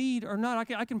this need or not,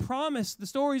 I can promise the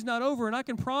story's not over, and I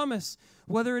can promise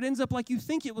whether it ends up like you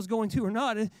think it was going to or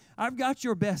not, I've got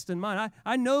your best in mind.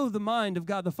 I know the mind of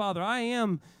God the Father. I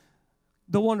am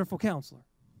the wonderful counselor.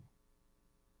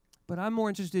 But I'm more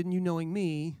interested in you knowing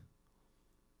me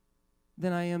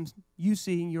than I am you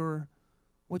seeing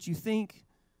what you think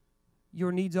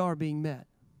your needs are being met.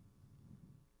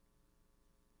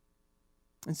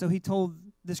 And so he told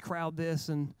this crowd this,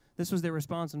 and this was their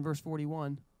response in verse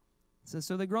 41. It says,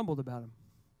 so they grumbled about him.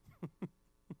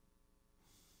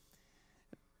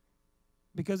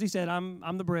 Because he said,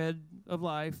 I'm the bread of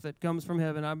life that comes from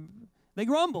heaven. They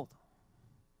grumbled.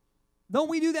 Don't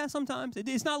we do that sometimes?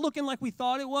 It's not looking like we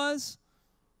thought it was.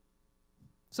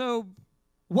 So,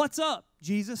 what's up,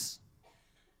 Jesus?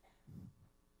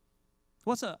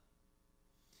 What's up?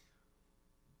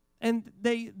 And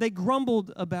they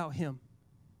grumbled about him.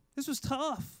 This was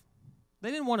tough. They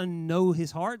didn't want to know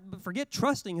his heart, but forget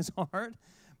trusting his heart.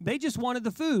 They just wanted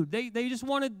the food. They just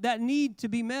wanted that need to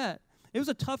be met. It was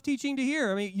a tough teaching to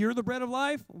hear. I mean, you're the bread of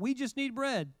life. We just need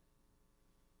bread.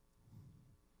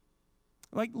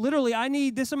 Like, literally, I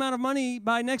need this amount of money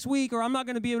by next week, or I'm not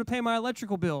going to be able to pay my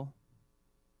electrical bill.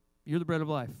 You're the bread of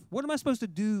life. What am I supposed to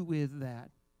do with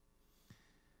that?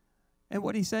 And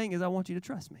what he's saying is, I want you to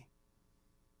trust me.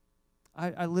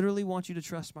 I literally want you to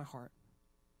trust my heart.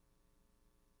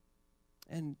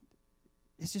 And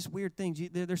it's just weird things.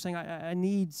 They're saying, I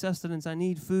need sustenance, I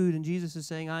need food, and Jesus is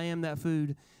saying, I am that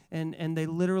food. And they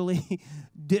literally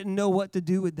didn't know what to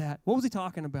do with that. What was he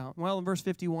talking about? Well, in verse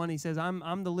 51, he says,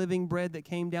 I'm the living bread that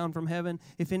came down from heaven.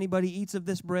 If anybody eats of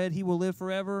this bread, he will live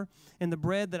forever. And the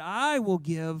bread that I will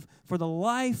give for the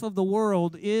life of the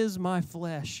world is my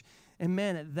flesh. And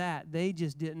man, at that, they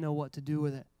just didn't know what to do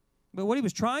with it. But what he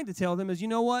was trying to tell them is, you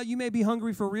know what? You may be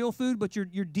hungry for real food, but your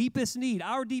deepest need,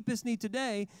 our deepest need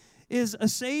today, is a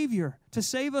Savior to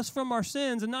save us from our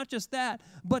sins. And not just that,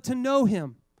 but to know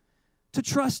him, to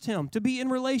trust him, to be in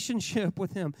relationship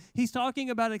with him. He's talking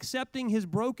about accepting his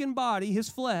broken body, his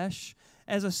flesh,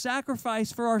 as a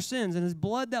sacrifice for our sins and his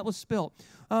blood that was spilt.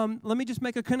 Let me just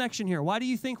make a connection here. Why do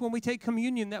you think when we take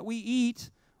communion that we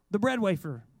eat the bread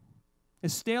wafer?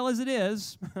 As stale as it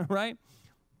is, right?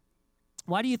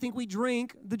 Why do you think we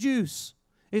drink the juice?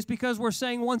 It's because we're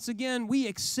saying once again, we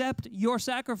accept your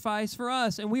sacrifice for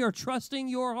us, and we are trusting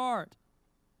your heart.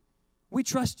 We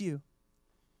trust you.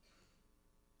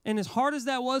 And as hard as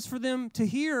that was for them to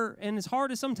hear, and as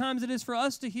hard as sometimes it is for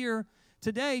us to hear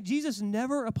today, Jesus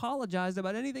never apologized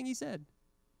about anything he said.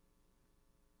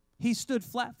 He stood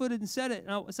flat-footed and said it.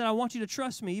 And said, I want you to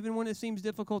trust me, even when it seems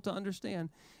difficult to understand.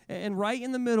 And right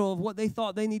in the middle of what they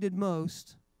thought they needed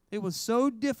most, it was so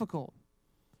difficult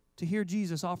to hear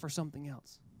Jesus offer something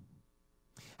else.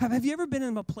 Have you ever been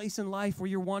in a place in life where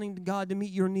you're wanting God to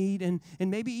meet your need, and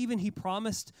maybe even he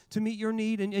promised to meet your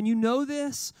need, and you know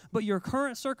this, but your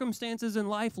current circumstances in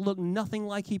life look nothing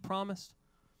like he promised?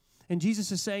 And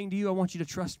Jesus is saying to you, I want you to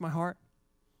trust my heart.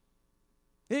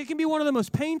 It can be one of the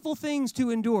most painful things to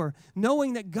endure,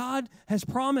 knowing that God has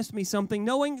promised me something,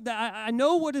 knowing that I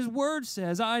know what His Word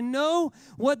says. I know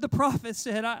what the prophet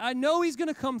said. I know He's going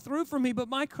to come through for me, but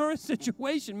my current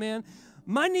situation, man,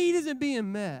 my need isn't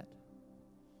being met.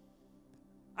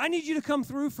 I need you to come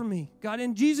through for me, God.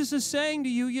 And Jesus is saying to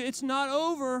you, it's not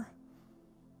over,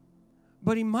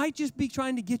 but He might just be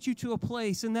trying to get you to a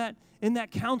place in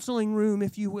that counseling room,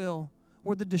 if you will,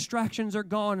 where the distractions are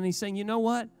gone, and He's saying, you know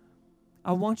what?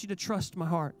 I want you to trust my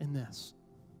heart in this.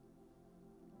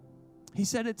 He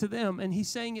said it to them, and He's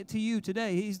saying it to you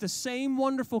today. He's the same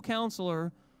wonderful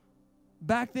counselor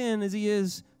back then as He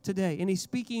is today. And He's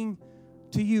speaking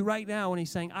to you right now, and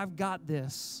He's saying, I've got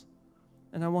this,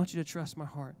 and I want you to trust my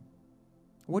heart.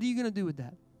 What are you going to do with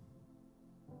that?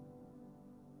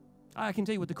 I can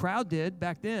tell you what the crowd did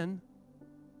back then.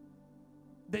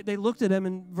 They looked at Him.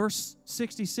 In verse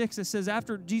 66, it says,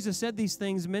 after Jesus said these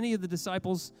things, many of the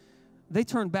disciples, they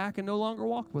turned back and no longer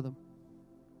walked with Him.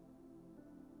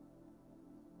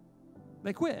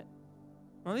 They quit.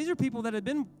 Now, these are people that had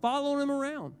been following Him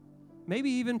around, maybe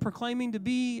even proclaiming to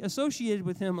be associated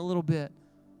with Him a little bit.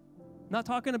 Not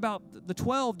talking about the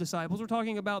 12 disciples. We're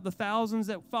talking about the thousands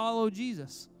that follow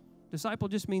Jesus. Disciple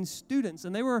just means students,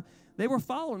 and they were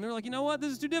following. They're like, you know what?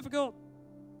 This is too difficult.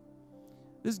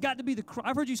 This has got to be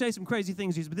I've heard you say some crazy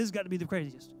things, Jesus, but this has got to be the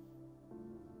craziest.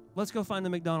 Let's go find the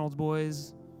McDonald's,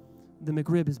 boys. The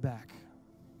McRib is back.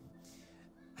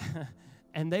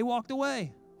 And they walked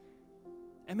away.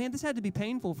 And man, this had to be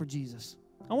painful for Jesus.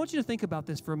 I want you to think about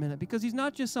this for a minute, because He's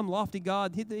not just some lofty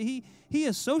God. He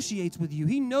associates with you.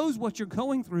 He knows what you're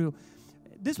going through.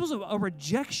 This was a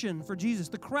rejection for Jesus.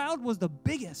 The crowd was the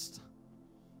biggest.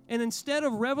 And instead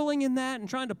of reveling in that and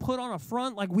trying to put on a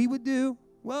front like we would do,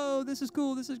 whoa, this is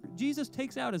cool, Jesus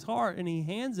takes out His heart and He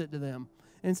hands it to them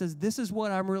and says, this is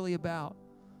what I'm really about.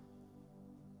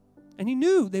 And He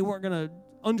knew they weren't going to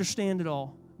understand it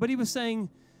all. But He was saying,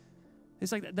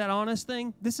 it's like that honest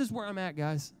thing. This is where I'm at,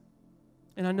 guys.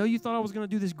 And I know you thought I was going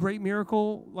to do this great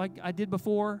miracle like I did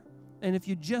before. And if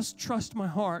you just trust my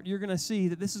heart, you're going to see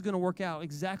that this is going to work out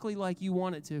exactly like you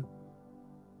want it to.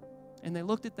 And they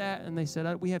looked at that and they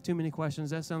said, we have too many questions.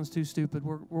 That sounds too stupid.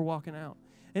 We're walking out.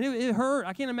 And it hurt.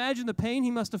 I can't imagine the pain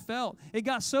he must have felt. It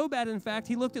got so bad, in fact,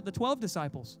 he looked at the 12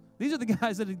 disciples. These are the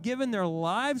guys that had given their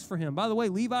lives for Him. By the way,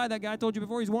 Levi, that guy I told you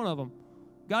before, he's one of them.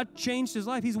 God changed his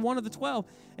life. He's one of the 12.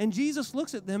 And Jesus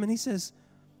looks at them and He says,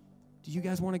 do you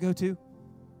guys want to go too?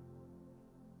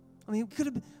 I mean,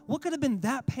 what could have been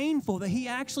that painful that He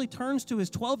actually turns to His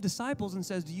 12 disciples and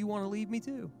says, do you want to leave me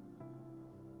too?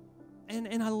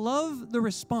 And I love the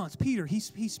response. Peter, he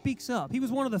speaks up. He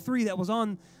was one of the 3 that was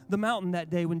on the mountain that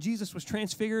day when Jesus was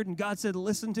transfigured and God said,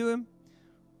 listen to him.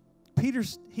 Peter,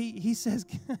 he says,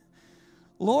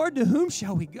 Lord, to whom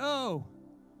shall we go?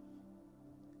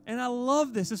 And I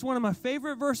love this. It's one of my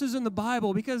favorite verses in the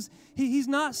Bible, because he's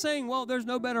not saying, well, there's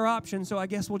no better option, so I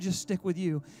guess we'll just stick with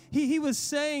you. He was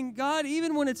saying, God,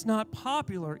 even when it's not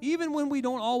popular, even when we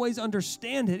don't always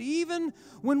understand it, even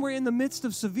when we're in the midst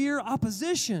of severe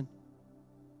opposition.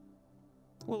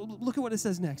 Well, look at what it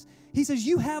says next. He says,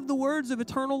 you have the words of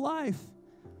eternal life,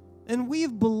 and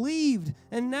we've believed,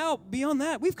 and now beyond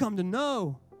that, we've come to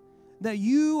know that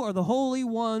you are the Holy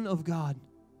One of God.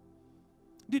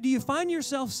 Do you find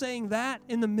yourself saying that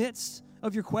in the midst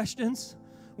of your questions,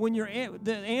 when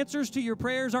the answers to your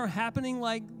prayers aren't happening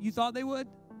like you thought they would?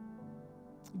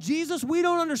 Jesus, we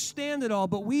don't understand it all,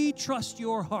 but we trust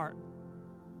your heart.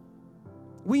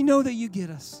 We know that you get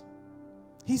us.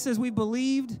 He says we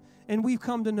believed and we've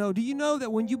come to know. Do you know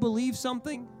that when you believe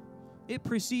something, it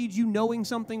precedes you knowing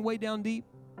something way down deep?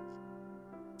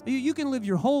 You can live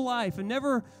your whole life and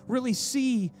never really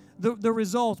see the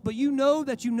results, but you know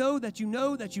that you know that you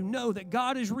know that you know that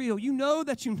God is real. You know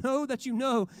that you know that you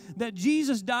know that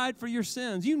Jesus died for your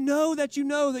sins. You know that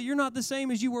you're not the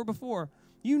same as you were before.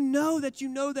 You know that you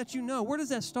know that you know. Where does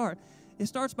that start? It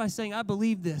starts by saying, I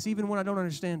believe this, even when I don't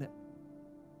understand it.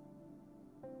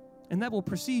 And that will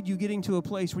precede you getting to a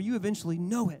place where you eventually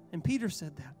know it. And Peter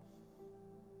said that.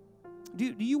 Do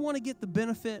you want to get the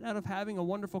benefit out of having a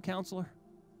wonderful counselor?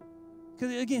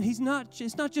 Because again, it's not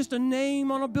just a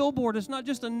name on a billboard. It's not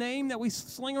just a name that we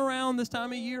sling around this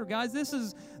time of year. Guys, this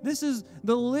is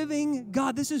the living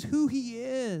God. This is who He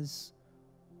is.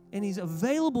 And He's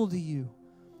available to you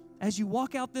as you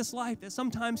walk out this life that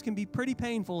sometimes can be pretty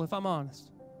painful, if I'm honest.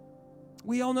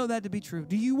 We all know that to be true.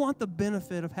 Do you want the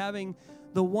benefit of having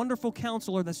the wonderful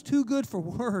counselor that's too good for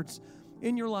words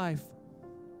in your life?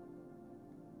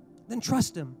 Then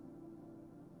trust Him.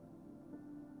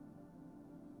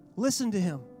 Listen to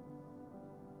Him.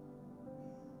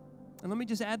 And let me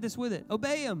just add this with it.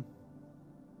 Obey Him.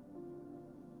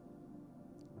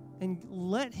 and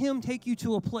let him take you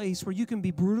to a place where you can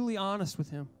be brutally honest with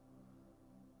him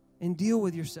and deal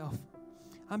with yourself.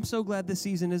 I'm so glad this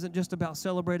season isn't just about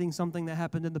celebrating something that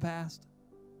happened in the past.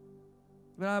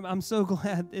 But I'm so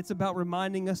glad it's about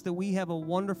reminding us that we have a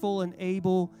wonderful and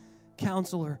able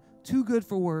counselor, too good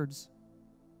for words.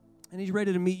 And he's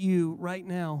ready to meet you right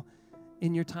now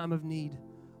in your time of need.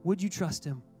 Would you trust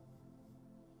him?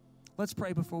 Let's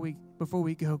pray before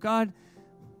we go. God,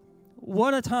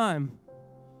 what a time,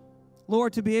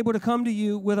 Lord, to be able to come to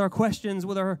you with our questions,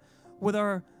 with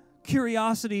our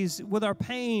curiosities, with our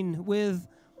pain, with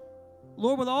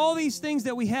all these things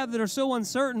that we have that are so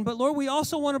uncertain. But Lord, we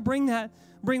also want to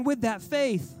bring with that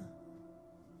faith.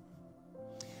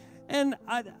 And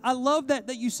I love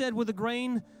that you said with a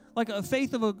grain, like a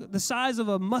faith of the size of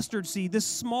a mustard seed, this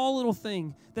small little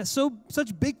thing, that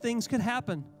such big things could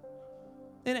happen.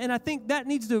 And I think that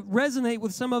needs to resonate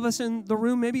with some of us in the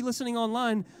room, maybe listening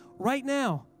online right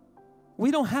now.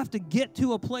 We don't have to get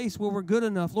to a place where we're good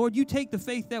enough. Lord, you take the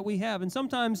faith that we have, and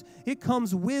sometimes it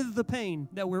comes with the pain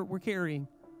that we're carrying.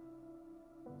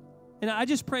 And I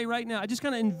just pray right now, I just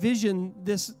kind of envision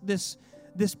this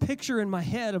picture in my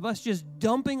head of us just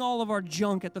dumping all of our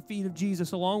junk at the feet of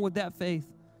Jesus along with that faith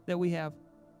that we have.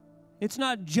 It's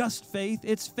not just faith,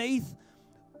 it's faith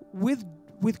with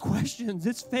questions.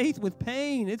 It's faith with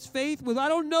pain. It's faith with, I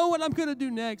don't know what I'm going to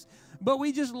do next, but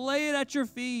we just lay it at your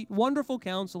feet. Wonderful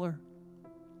counselor.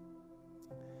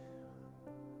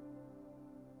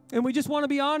 And we just want to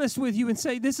be honest with you and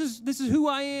say, this is who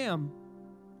I am.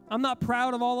 I'm not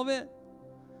proud of all of it,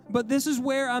 but this is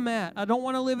where I'm at. I don't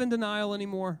want to live in denial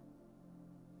anymore.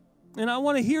 And I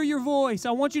want to hear your voice.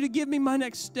 I want you to give me my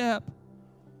next step.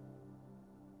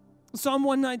 Psalm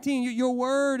 119, your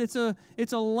word, it's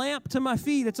a lamp to my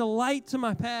feet. It's a light to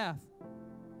my path.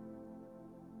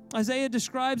 Isaiah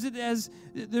describes it as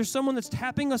there's someone that's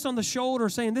tapping us on the shoulder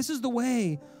saying, this is the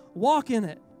way. Walk in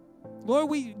it.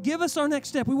 Lord, give us our next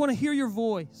step. We want to hear your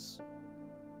voice.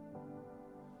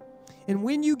 And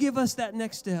when you give us that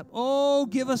next step,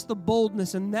 give us the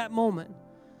boldness in that moment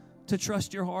to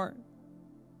trust your heart.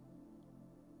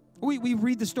 We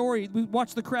read the story, we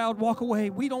watch the crowd walk away.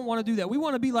 We don't want to do that. We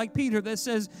want to be like Peter that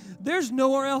says, there's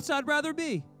nowhere else I'd rather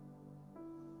be.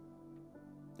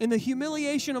 In the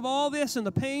humiliation of all this and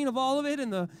the pain of all of it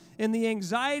and the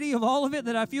anxiety of all of it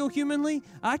that I feel humanly,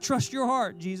 I trust your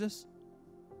heart, Jesus.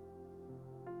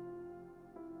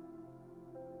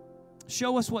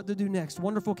 Show us what to do next,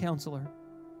 wonderful counselor.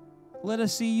 Let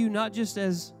us see you not just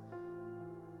as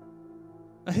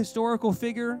a historical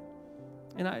figure,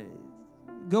 and I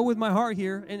go with my heart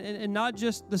here, and not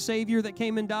just the Savior that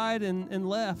came and died and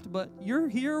left, but you're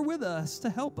here with us to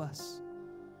help us.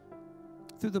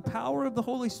 Through the power of the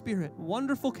Holy Spirit,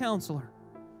 wonderful counselor,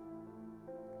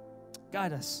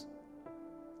 guide us.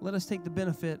 Let us take the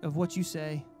benefit of what you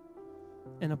say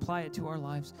and apply it to our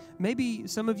lives. Maybe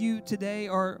some of you today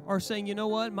are saying, you know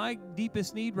what, my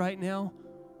deepest need right now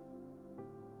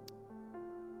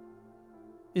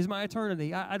is my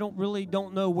eternity. I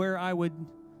don't know where I would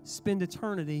spend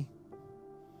eternity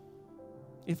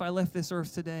if I left this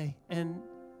earth today. And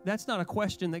that's not a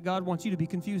question that God wants you to be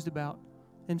confused about.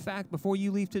 In fact, before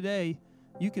you leave today,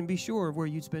 you can be sure of where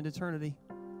you'd spend eternity.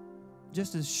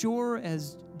 Just as sure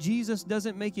as Jesus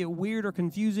doesn't make it weird or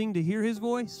confusing to hear his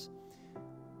voice,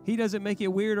 he doesn't make it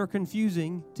weird or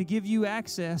confusing to give you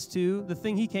access to the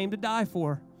thing he came to die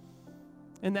for.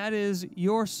 And that is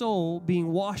your soul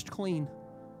being washed clean,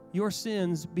 your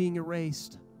sins being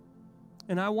erased.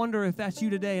 And I wonder if that's you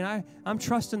today. And I'm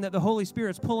trusting that the Holy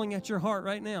Spirit's pulling at your heart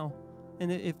right now.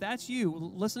 And if that's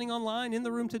you, listening online, in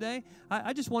the room today,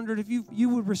 I just wondered if you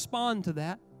would respond to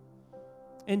that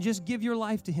and just give your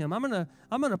life to him. I'm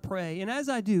gonna pray. And as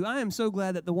I do, I am so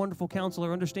glad that the wonderful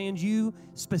counselor understands you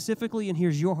specifically and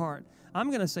hears your heart. I'm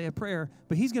going to say a prayer,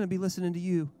 but he's going to be listening to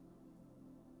you.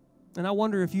 And I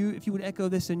wonder if you would echo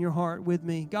this in your heart with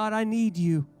me. God, I need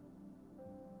you.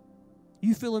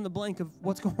 You fill in the blank of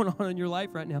what's going on in your life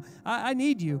right now. I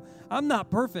need you. I'm not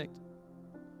perfect.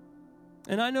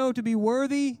 And I know to be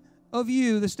worthy of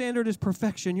you, the standard is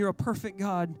perfection. You're a perfect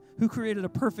God who created a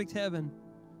perfect heaven.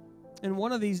 And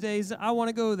one of these days, I want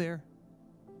to go there.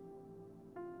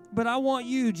 But I want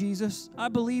you, Jesus. I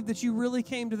believe that you really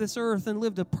came to this earth and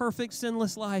lived a perfect,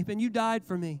 sinless life, and you died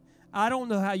for me. I don't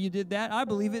know how you did that. I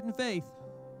believe it in faith.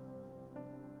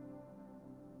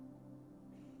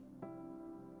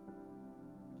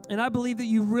 And I believe that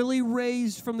you really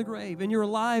raised from the grave, and you're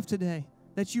alive today.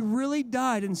 That you really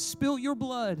died and spilt your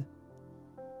blood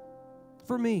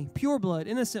for me. Pure blood,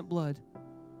 innocent blood.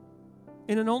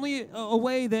 And in only a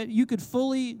way that you could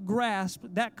fully grasp,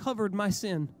 that covered my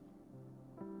sin.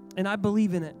 And I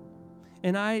believe in it.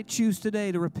 And I choose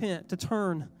today to repent, to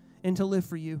turn, and to live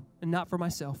for you and not for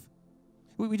myself.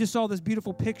 We just saw this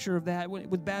beautiful picture of that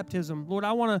with baptism. Lord,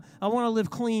 I want to live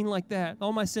clean like that.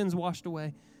 All my sins washed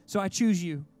away. So I choose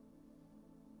you.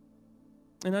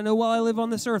 And I know while I live on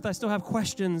this earth, I still have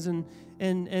questions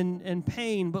and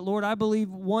pain. But Lord, I believe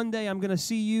one day I'm going to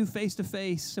see you face to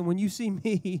face. And when you see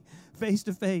me face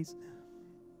to face,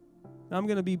 I'm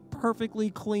going to be perfectly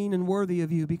clean and worthy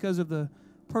of you because of the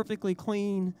perfectly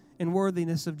clean and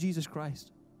worthiness of Jesus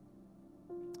Christ.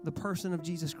 The person of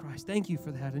Jesus Christ. Thank you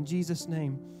for that. In Jesus'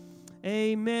 name,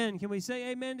 amen. Can we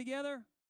say amen together?